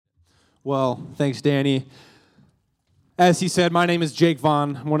Well, thanks, Danny. As he said, my name is Jake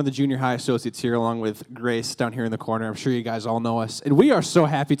Vaughn. I'm one of the junior high associates here, along with Grace down here in the corner. I'm sure you guys all know us. And we are so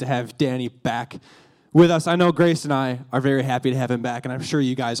happy to have Danny back with us. I know Grace and I are very happy to have him back, and I'm sure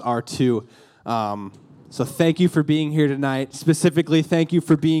you guys are too. So thank you for being here tonight. Specifically, thank you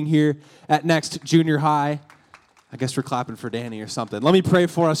for being here at Next Junior High. I guess we're clapping for Danny or something. Let me pray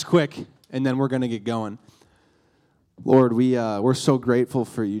for us quick, and then we're going to get going. Lord, we're so grateful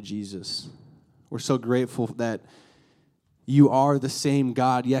for you, Jesus. We're so grateful that you are the same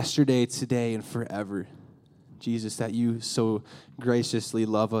God yesterday, today, and forever. Jesus, that you so graciously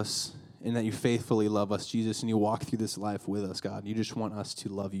love us and that you faithfully love us, Jesus, and you walk through this life with us, God. You just want us to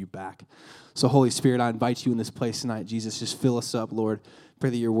love you back. So, Holy Spirit, I invite you in this place tonight, Jesus. Just fill us up, Lord. Pray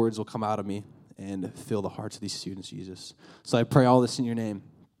that your words will come out of me and fill the hearts of these students, Jesus. So I pray all this in your name.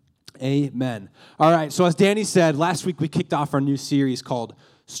 Amen. All right, so as Danny said, last week we kicked off our new series called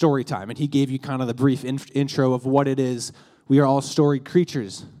Storytime, and he gave you kind of the brief intro of what it is. We are all storied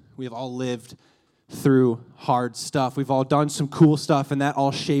creatures. We have all lived through hard stuff. We've all done some cool stuff, and that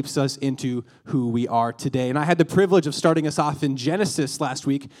all shapes us into who we are today. And I had the privilege of starting us off in Genesis last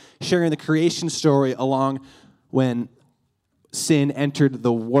week, sharing the creation story along when sin entered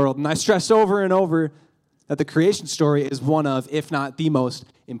the world. And I stressed over and over that the creation story is one of, if not the most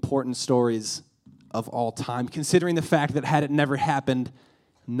important stories of all time, considering the fact that had it never happened,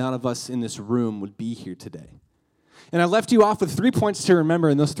 none of us in this room would be here today. And I left you off with 3 points to remember,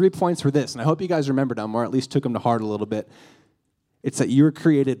 and those 3 points were this, and I hope you guys remembered them, or at least took them to heart a little bit. It's that you were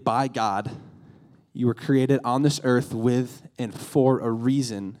created by God. You were created on this earth with and for a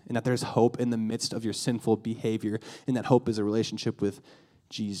reason, and that there's hope in the midst of your sinful behavior, and that hope is a relationship with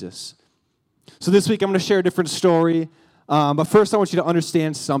Jesus. So this week I'm going to share a different story, but first I want you to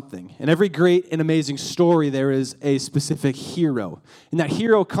understand something. In every great and amazing story, there is a specific hero, and that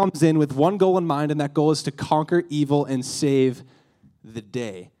hero comes in with one goal in mind, and that goal is to conquer evil and save the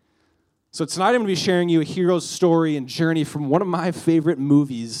day. So tonight I'm going to be sharing you a hero's story and journey from one of my favorite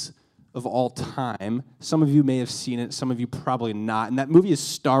movies of all time. Some of you may have seen it, some of you probably not, and that movie is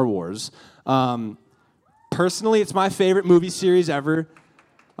Star Wars. Personally, it's my favorite movie series ever.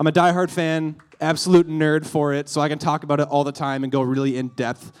 I'm a diehard fan, absolute nerd for it, so I can talk about it all the time and go really in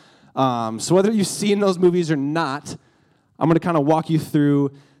depth. So whether you've seen those movies or not, I'm going to kind of walk you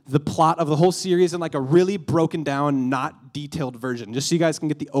through the plot of the whole series in like a really broken down, not detailed version, just so you guys can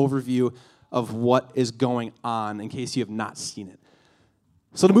get the overview of what is going on in case you have not seen it.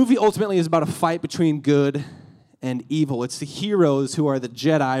 So the movie ultimately is about a fight between good and evil. It's the heroes who are the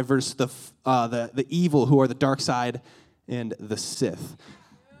Jedi versus the evil who are the dark side and the Sith.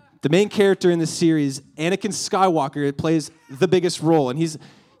 The main character in this series, Anakin Skywalker, plays the biggest role, and he's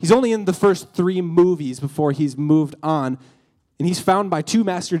only in the first 3 movies before he's moved on, and he's found by 2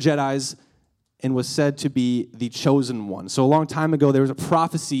 Master Jedis and was said to be the Chosen One. So a long time ago, there was a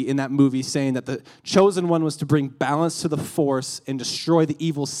prophecy in that movie saying that the Chosen One was to bring balance to the Force and destroy the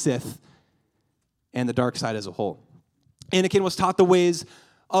evil Sith and the dark side as a whole. Anakin was taught the ways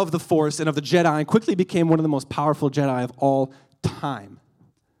of the Force and of the Jedi and quickly became one of the most powerful Jedi of all time.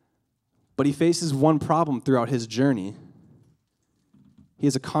 But he faces one problem throughout his journey. He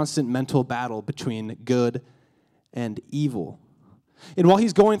has a constant mental battle between good and evil. And while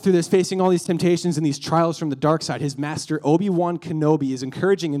he's going through this, facing all these temptations and these trials from the dark side, his master, Obi-Wan Kenobi, is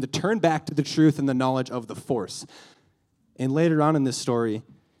encouraging him to turn back to the truth and the knowledge of the Force. And later on in this story,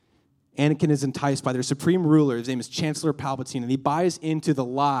 Anakin is enticed by their supreme ruler. His name is Chancellor Palpatine, and he buys into the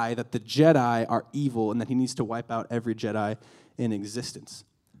lie that the Jedi are evil and that he needs to wipe out every Jedi in existence.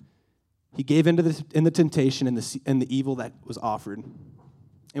 He gave in to the temptation and the evil that was offered.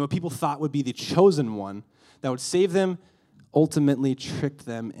 And what people thought would be the chosen one that would save them ultimately tricked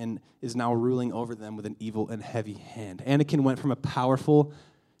them and is now ruling over them with an evil and heavy hand. Anakin went from a powerful,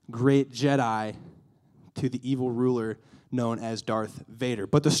 great Jedi to the evil ruler known as Darth Vader.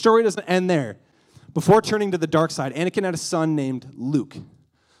 But the story doesn't end there. Before turning to the dark side, Anakin had a son named Luke.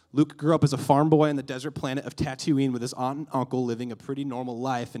 Luke grew up as a farm boy on the desert planet of Tatooine with his aunt and uncle living a pretty normal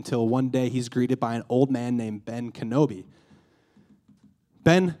life until one day he's greeted by an old man named Ben Kenobi.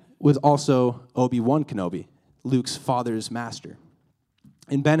 Ben was also Obi-Wan Kenobi, Luke's father's master.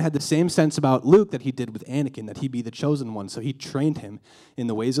 And Ben had the same sense about Luke that he did with Anakin, that he'd be the chosen one. So he trained him in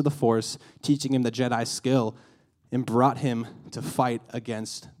the ways of the Force, teaching him the Jedi skill, and brought him to fight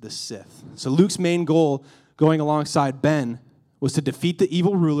against the Sith. So Luke's main goal, going alongside Ben, was to defeat the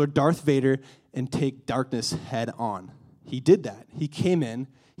evil ruler, Darth Vader, and take darkness head on. He did that. He came in,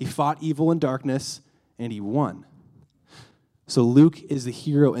 he fought evil and darkness, and he won. So Luke is the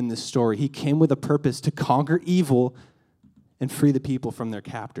hero in this story. He came with a purpose to conquer evil and free the people from their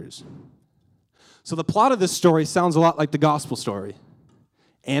captors. So the plot of this story sounds a lot like the gospel story.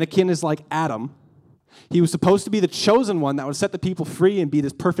 Anakin is like Adam. He was supposed to be the chosen one that would set the people free and be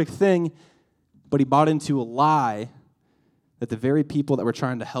this perfect thing, but he bought into a lie that the very people that were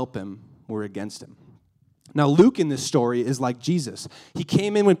trying to help him were against him. Now, Luke in this story is like Jesus. He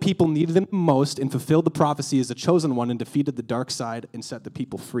came in when people needed him most and fulfilled the prophecy as the chosen one and defeated the dark side and set the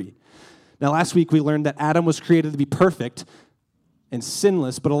people free. Now, last week we learned that Adam was created to be perfect and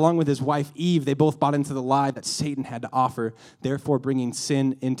sinless, but along with his wife Eve, they both bought into the lie that Satan had to offer, therefore bringing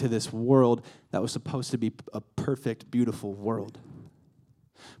sin into this world that was supposed to be a perfect, beautiful world.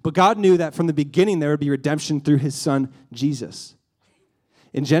 But God knew that from the beginning there would be redemption through his son, Jesus.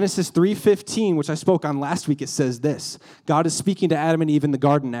 In Genesis 3:15, which I spoke on last week, it says this. God is speaking to Adam and Eve in the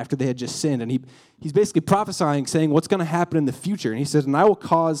garden after they had just sinned, and he's basically prophesying, saying what's going to happen in the future. And he says, and I will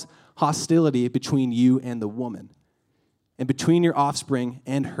cause hostility between you and the woman, and between your offspring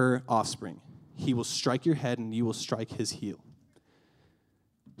and her offspring. He will strike your head, and you will strike his heel.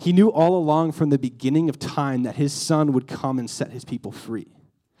 He knew all along from the beginning of time that his son would come and set his people free.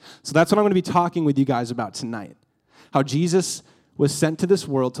 So that's what I'm going to be talking with you guys about tonight. How Jesus was sent to this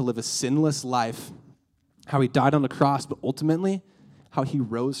world to live a sinless life, how he died on the cross, but ultimately how he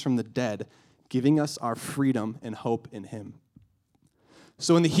rose from the dead, giving us our freedom and hope in him.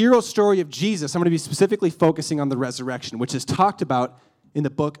 So in the hero story of Jesus, I'm going to be specifically focusing on the resurrection, which is talked about in the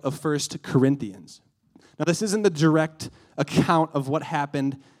book of 1 Corinthians. Now, this isn't the direct account of what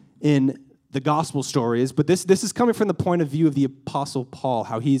happened in the gospel stories, but this is coming from the point of view of the Apostle Paul,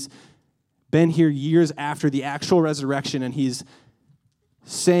 how he's been here years after the actual resurrection, and he's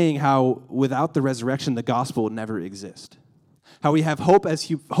saying how without the resurrection, the gospel would never exist. How we have hope as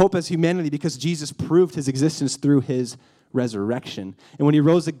humanity because Jesus proved his existence through his resurrection. And when he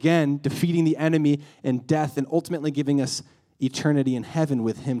rose again, defeating the enemy and death, and ultimately giving us eternity in heaven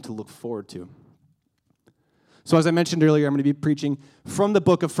with him to look forward to. So as I mentioned earlier, I'm going to be preaching from the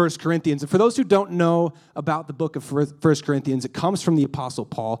book of 1 Corinthians. And for those who don't know about the book of 1 Corinthians, it comes from the Apostle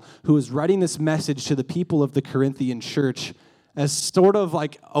Paul, who is writing this message to the people of the Corinthian church as sort of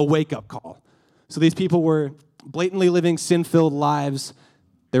like a wake-up call. So these people were blatantly living sin-filled lives.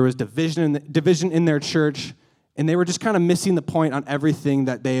 There was division in their church, and they were just kind of missing the point on everything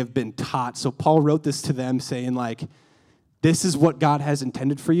that they have been taught. So Paul wrote this to them saying, like, this is what God has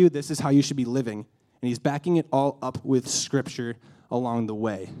intended for you. This is how you should be living. And he's backing it all up with Scripture along the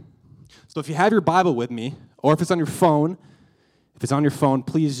way. So if you have your Bible with me, or if it's on your phone,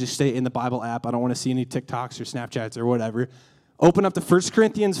 please just stay in the Bible app. I don't want to see any TikToks or Snapchats or whatever. Open up to 1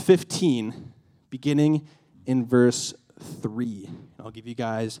 Corinthians 15, beginning in verse 3. I'll give you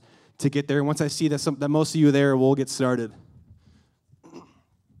guys to get there. And once I see that most of you are there, we'll get started. All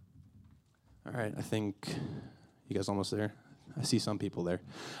right, I think you guys almost there. I see some people there.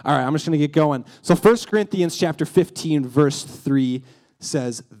 All right, I'm just going to get going. So 1 Corinthians chapter 15, verse 3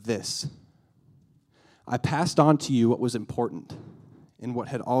 says this. I passed on to you what was important and what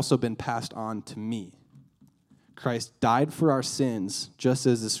had also been passed on to me. Christ died for our sins, just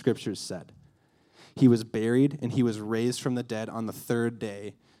as the Scriptures said. He was buried, and he was raised from the dead on the third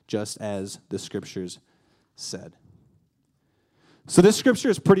day, just as the Scriptures said. So this scripture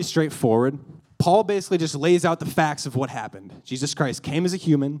is pretty straightforward. Paul basically just lays out the facts of what happened. Jesus Christ came as a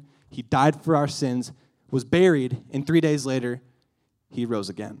human, he died for our sins, was buried, and 3 days later, he rose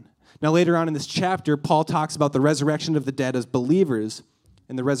again. Now later on in this chapter, Paul talks about the resurrection of the dead as believers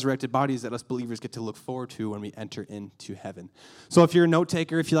and the resurrected bodies that us believers get to look forward to when we enter into heaven. So if you're a note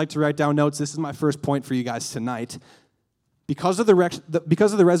taker, if you like to write down notes, this is my first point for you guys tonight. Because of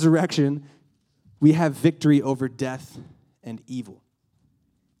the resurrection, we have victory over death and evil.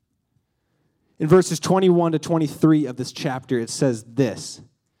 In verses 21 to 23 of this chapter, it says this.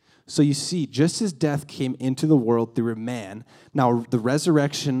 So you see, just as death came into the world through a man, now the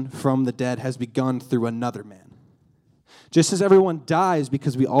resurrection from the dead has begun through another man. Just as everyone dies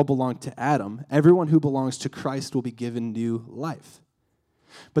because we all belong to Adam, everyone who belongs to Christ will be given new life.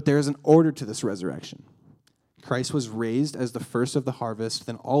 But there is an order to this resurrection. Christ was raised as the first of the harvest,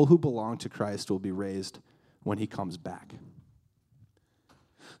 then all who belong to Christ will be raised when he comes back.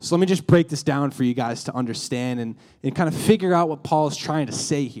 So let me just break this down for you guys to understand and kind of figure out what Paul is trying to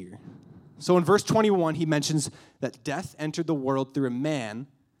say here. So in verse 21, he mentions that death entered the world through a man,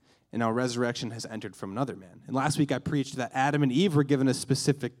 and now resurrection has entered from another man. And last week I preached that Adam and Eve were given a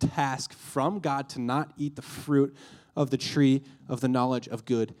specific task from God to not eat the fruit of the tree of the knowledge of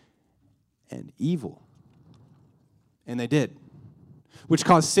good and evil. And they did, which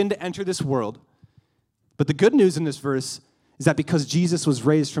caused sin to enter this world. But the good news in this verse is that because Jesus was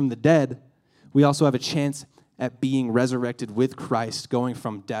raised from the dead, we also have a chance at being resurrected with Christ, going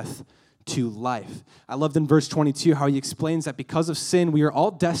from death to life. I loved in verse 22 how he explains that because of sin, we are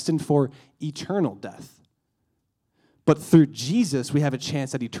all destined for eternal death. But through Jesus, we have a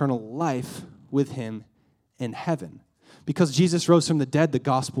chance at eternal life with him in heaven. Because Jesus rose from the dead, the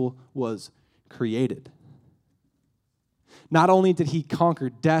gospel was created. Not only did he conquer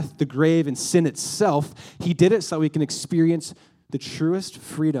death, the grave, and sin itself, he did it so we can experience the truest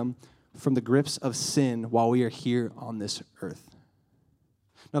freedom from the grips of sin while we are here on this earth.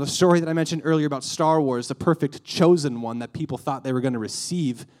 Now, the story that I mentioned earlier about Star Wars, the perfect chosen one that people thought they were going to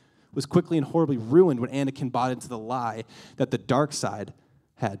receive, was quickly and horribly ruined when Anakin bought into the lie that the dark side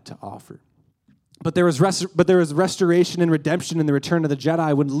had to offer. But there was restoration and redemption in the Return of the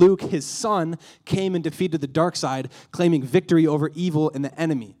Jedi when Luke, his son, came and defeated the dark side, claiming victory over evil and the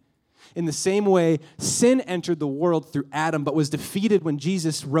enemy. In the same way, sin entered the world through Adam, but was defeated when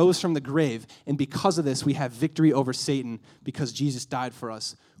Jesus rose from the grave. And because of this, we have victory over Satan. Because Jesus died for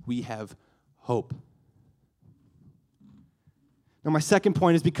us, we have hope. Now, my second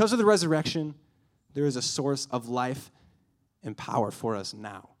point is because of the resurrection, there is a source of life and power for us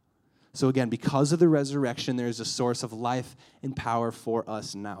now. So again, because of the resurrection, there is a source of life and power for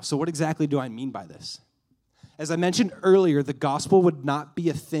us now. So what exactly do I mean by this? As I mentioned earlier, the gospel would not be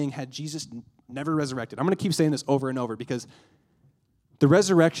a thing had Jesus never resurrected. I'm going to keep saying this over and over because the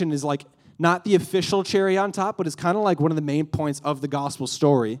resurrection is like not the official cherry on top, but it's kind of like one of the main points of the gospel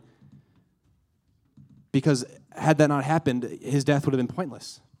story. Because had that not happened, his death would have been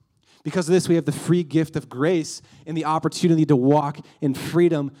pointless. Because of this, we have the free gift of grace and the opportunity to walk in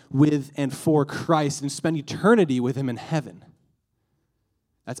freedom with and for Christ and spend eternity with him in heaven.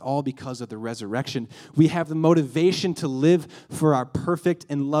 That's all because of the resurrection. We have the motivation to live for our perfect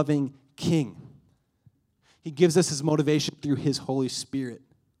and loving King. He gives us his motivation through his Holy Spirit.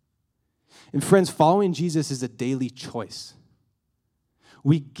 And friends, following Jesus is a daily choice.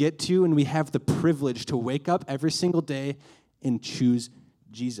 We get to and we have the privilege to wake up every single day and choose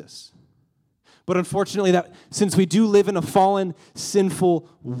Jesus. But unfortunately, that since we do live in a fallen, sinful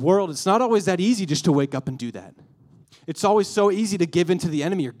world, it's not always that easy just to wake up and do that. It's always so easy to give into the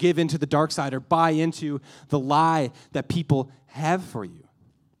enemy or give into the dark side or buy into the lie that people have for you.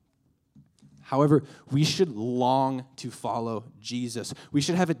 However, we should long to follow Jesus. We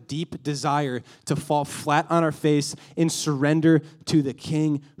should have a deep desire to fall flat on our face and surrender to the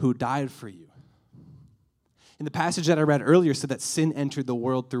King who died for you. In the passage that I read earlier said that sin entered the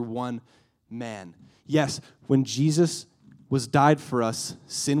world through one man. Yes, when Jesus was died for us,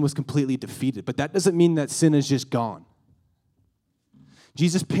 sin was completely defeated. But that doesn't mean that sin is just gone.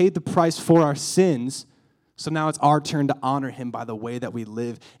 Jesus paid the price for our sins, so now it's our turn to honor him by the way that we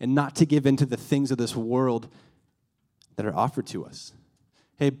live and not to give in to the things of this world that are offered to us.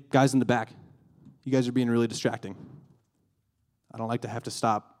 Hey, guys in the back, you guys are being really distracting. I don't like to have to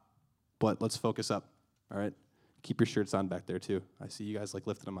stop, but let's focus up, all right? Keep your shirts on back there, too. I see you guys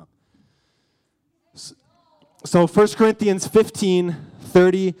lifting them up. So 1 Corinthians 15,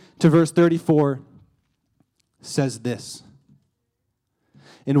 30 to verse 34 says this.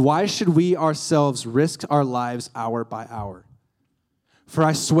 And why should we ourselves risk our lives hour by hour? For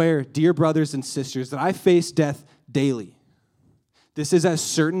I swear, dear brothers and sisters, that I face death daily. This is as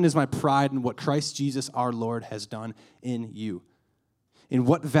certain as my pride in what Christ Jesus our Lord has done in you. And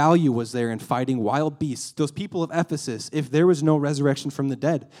what value was there in fighting wild beasts, those people of Ephesus, if there was no resurrection from the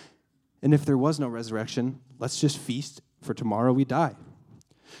dead? And if there was no resurrection, let's just feast, for tomorrow we die.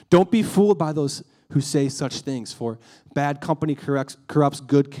 Don't be fooled by those who say such things, for bad company corrupts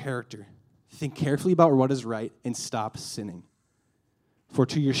good character. Think carefully about what is right and stop sinning. For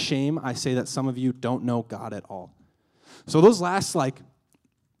to your shame, I say that some of you don't know God at all. So those last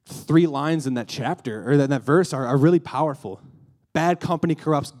 3 lines in that chapter, or that verse, are really powerful. Bad company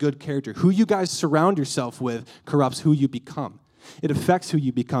corrupts good character. Who you guys surround yourself with corrupts who you become. It affects who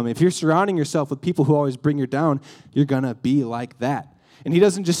you become. If you're surrounding yourself with people who always bring you down, you're going to be like that. And he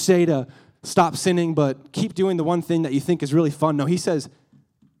doesn't just say to stop sinning, but keep doing the one thing that you think is really fun. No, he says,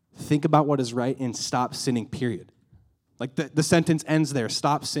 think about what is right and stop sinning, period. Like the sentence ends there,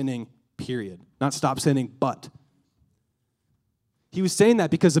 stop sinning, period. Not stop sinning, but. He was saying that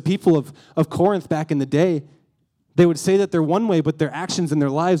because the people of Corinth back in the day, they would say that they're one way, but their actions and their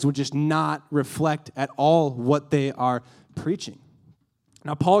lives would just not reflect at all what they are preaching.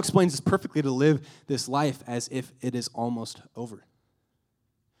 Now, Paul explains this perfectly to live this life as if it is almost over.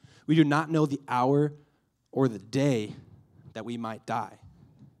 We do not know the hour or the day that we might die.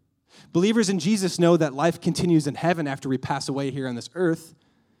 Believers in Jesus know that life continues in heaven after we pass away here on this earth,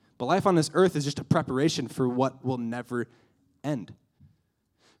 but life on this earth is just a preparation for what will never end.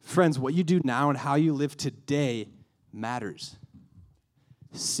 Friends, what you do now and how you live today matters.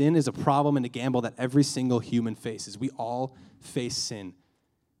 Sin is a problem and a gamble that every single human faces. We all face sin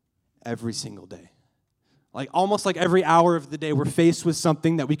every single day. Almost like every hour of the day, we're faced with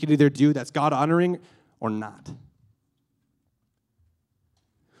something that we could either do that's God-honoring or not.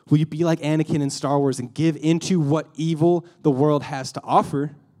 Will you be like Anakin in Star Wars and give into what evil the world has to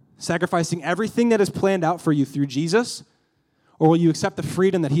offer, sacrificing everything that is planned out for you through Jesus? Or will you accept the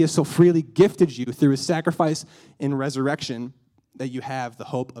freedom that he has so freely gifted you through his sacrifice and resurrection that you have the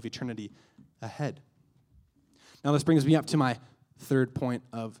hope of eternity ahead? Now this brings me up to my third point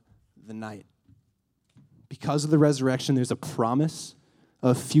of the night. Because of the resurrection, there's a promise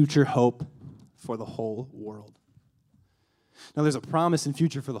of future hope for the whole world. Now, there's a promise in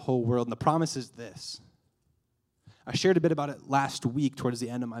future for the whole world, and the promise is this. I shared a bit about it last week towards the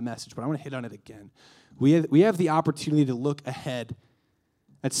end of my message, but I want to hit on it again. We have the opportunity to look ahead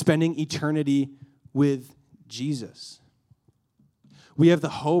at spending eternity with Jesus. We have the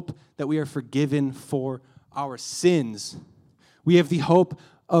hope that we are forgiven for our sins. We have the hope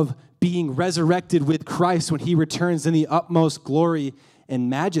of being resurrected with Christ when he returns in the utmost glory and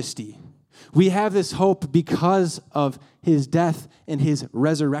majesty. We have this hope because of his death and his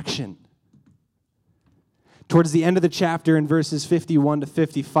resurrection. Towards the end of the chapter in verses 51 to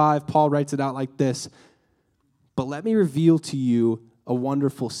 55, Paul writes it out like this: "But let me reveal to you a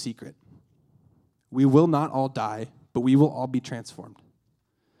wonderful secret. We will not all die, but we will all be transformed.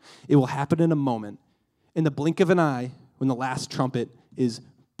 It will happen in a moment, in the blink of an eye, when the last trumpet is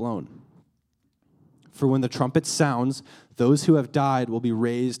blown. For when the trumpet sounds, those who have died will be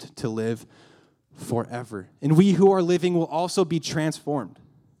raised to live forever. And we who are living will also be transformed.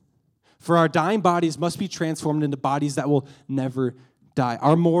 For our dying bodies must be transformed into bodies that will never die.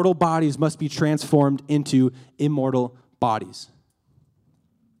 Our mortal bodies must be transformed into immortal bodies.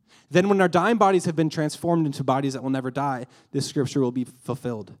 Then when our dying bodies have been transformed into bodies that will never die, this scripture will be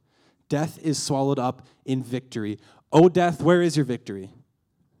fulfilled. Death is swallowed up in victory. O death, where is your victory?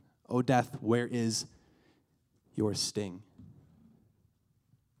 O death, where is your sting?"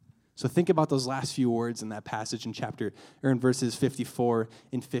 So think about those last few words in that passage in verses 54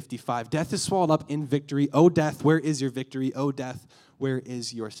 and 55. Death is swallowed up in victory. O death, where is your victory? O death, where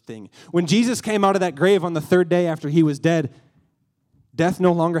is your sting? When Jesus came out of that grave on the third day after he was dead, death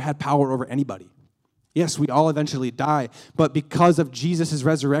no longer had power over anybody. Yes, we all eventually die, but because of Jesus'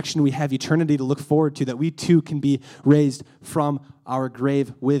 resurrection, we have eternity to look forward to, that we too can be raised from our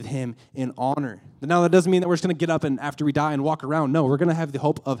grave with him in honor. Now, that doesn't mean that we're just going to get up and after we die and walk around. No, we're going to have the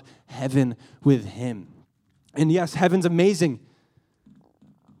hope of heaven with him. And yes, heaven's amazing,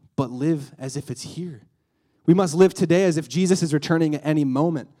 but live as if it's here. We must live today as if Jesus is returning at any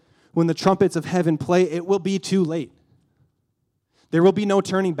moment. When the trumpets of heaven play, it will be too late. There will be no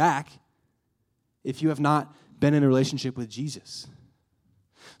turning back if you have not been in a relationship with Jesus.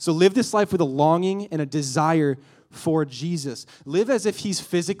 So live this life with a longing and a desire for Jesus. Live as if he's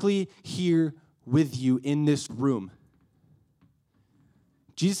physically here with you in this room.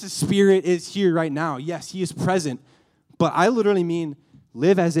 Jesus' Spirit is here right now. Yes, he is present, but I literally mean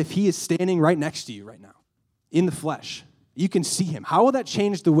live as if he is standing right next to you right now, in the flesh. You can see him. How will that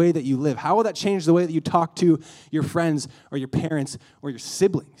change the way that you live? How will that change the way that you talk to your friends or your parents or your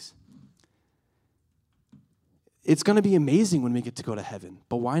siblings? It's going to be amazing when we get to go to heaven,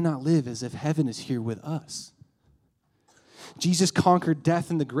 but why not live as if heaven is here with us? Jesus conquered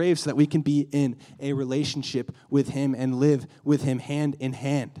death and the grave so that we can be in a relationship with him and live with him hand in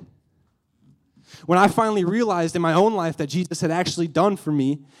hand. When I finally realized in my own life that Jesus had actually done for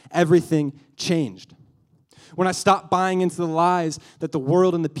me, everything changed. When I stopped buying into the lies that the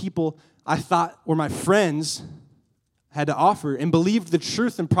world and the people I thought were my friends had to offer and believed the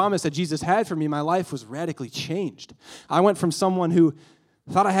truth and promise that Jesus had for me, my life was radically changed. I went from someone who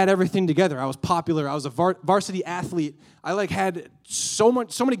thought I had everything together. I was popular. I was a varsity athlete. I had so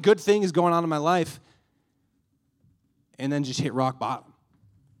many good things going on in my life, and then just hit rock bottom.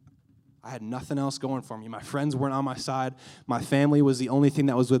 I had nothing else going for me. My friends weren't on my side. My family was the only thing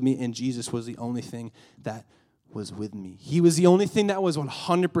that was with me, and Jesus was the only thing that was with me. He was the only thing that was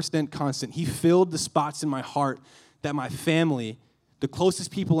 100% constant. He filled the spots in my heart that my family, the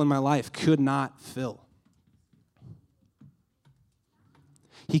closest people in my life, could not fill.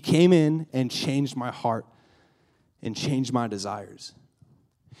 He came in and changed my heart and changed my desires.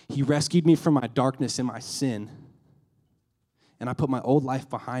 He rescued me from my darkness and my sin. And I put my old life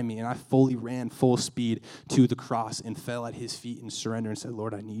behind me, and I fully ran full speed to the cross and fell at his feet and surrendered and said,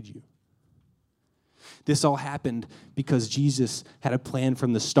 Lord, I need you. This all happened because Jesus had a plan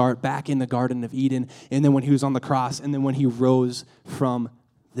from the start, back in the Garden of Eden, and then when he was on the cross, and then when he rose from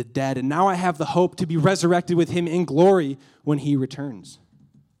the dead, and now I have the hope to be resurrected with him in glory when he returns.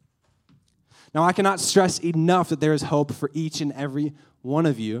 Now, I cannot stress enough that there is hope for each and every one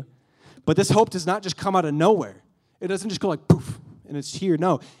of you, but this hope does not just come out of nowhere. It doesn't just go like poof, and it's here.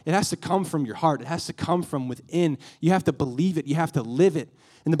 No, it has to come from your heart. It has to come from within. You have to believe it. You have to live it.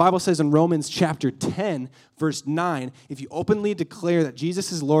 And the Bible says in Romans chapter 10, verse 9, if you openly declare that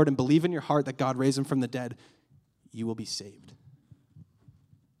Jesus is Lord and believe in your heart that God raised him from the dead, you will be saved.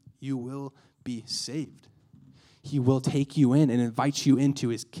 You will be saved. He will take you in and invite you into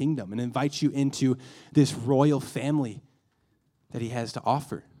his kingdom and invite you into this royal family that he has to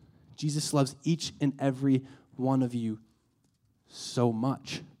offer. Jesus loves each and every one of you so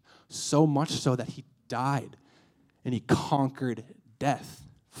much so that he died and he conquered death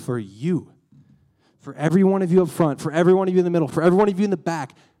for you. For every one of you up front, for every one of you in the middle, for every one of you in the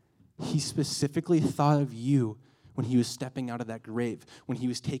back, he specifically thought of you when he was stepping out of that grave, when he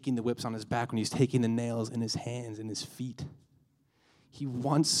was taking the whips on his back, when he was taking the nails in his hands and his feet. He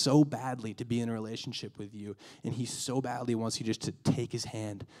wants so badly to be in a relationship with you, and he so badly wants you just to take his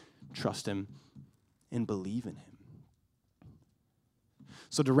hand, trust him, and believe in him.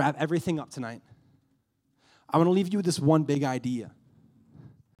 So to wrap everything up tonight, I want to leave you with this one big idea.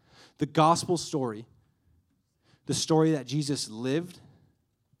 The gospel story, the story that Jesus lived,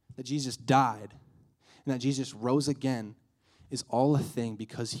 that Jesus died, and that Jesus rose again, is all a thing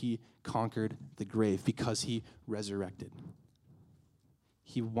because he conquered the grave, because he resurrected.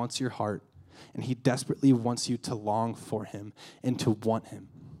 He wants your heart, and he desperately wants you to long for him and to want him.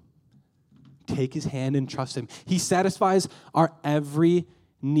 Take his hand and trust him. He satisfies our every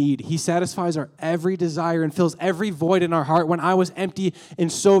need. He satisfies our every desire and fills every void in our heart. When I was empty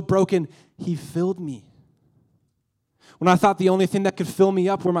and so broken, he filled me. When I thought the only thing that could fill me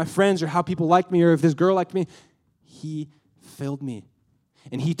up were my friends or how people liked me or if this girl liked me, he filled me.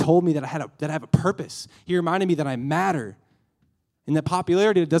 And he told me that I have a purpose. He reminded me that I matter. And that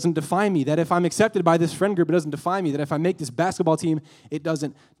popularity doesn't define me. That if I'm accepted by this friend group, it doesn't define me. That if I make this basketball team, it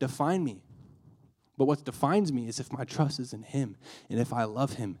doesn't define me. But what defines me is if my trust is in him and if I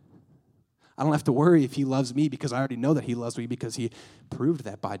love him. I don't have to worry if he loves me because I already know that he loves me because he proved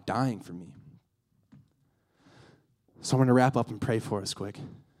that by dying for me. So I'm going to wrap up and pray for us quick.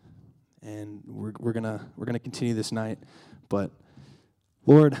 And we're gonna continue this night. But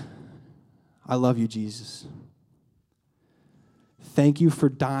Lord, I love you, Jesus. Thank you for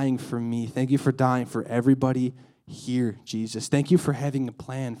dying for me. Thank you for dying for everybody here, Jesus. Thank you for having a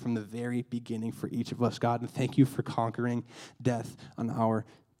plan from the very beginning for each of us, God. And thank you for conquering death on our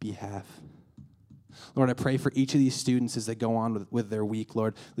behalf. Lord, I pray for each of these students as they go on with their week,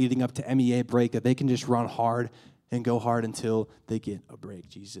 Lord, leading up to MEA break, that they can just run hard and go hard until they get a break,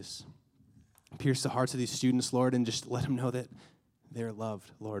 Jesus. Pierce the hearts of these students, Lord, and just let them know that they're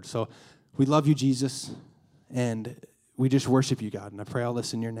loved, Lord. So we love you, Jesus, and we just worship you, God. And I pray all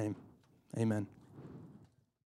this in your name. Amen.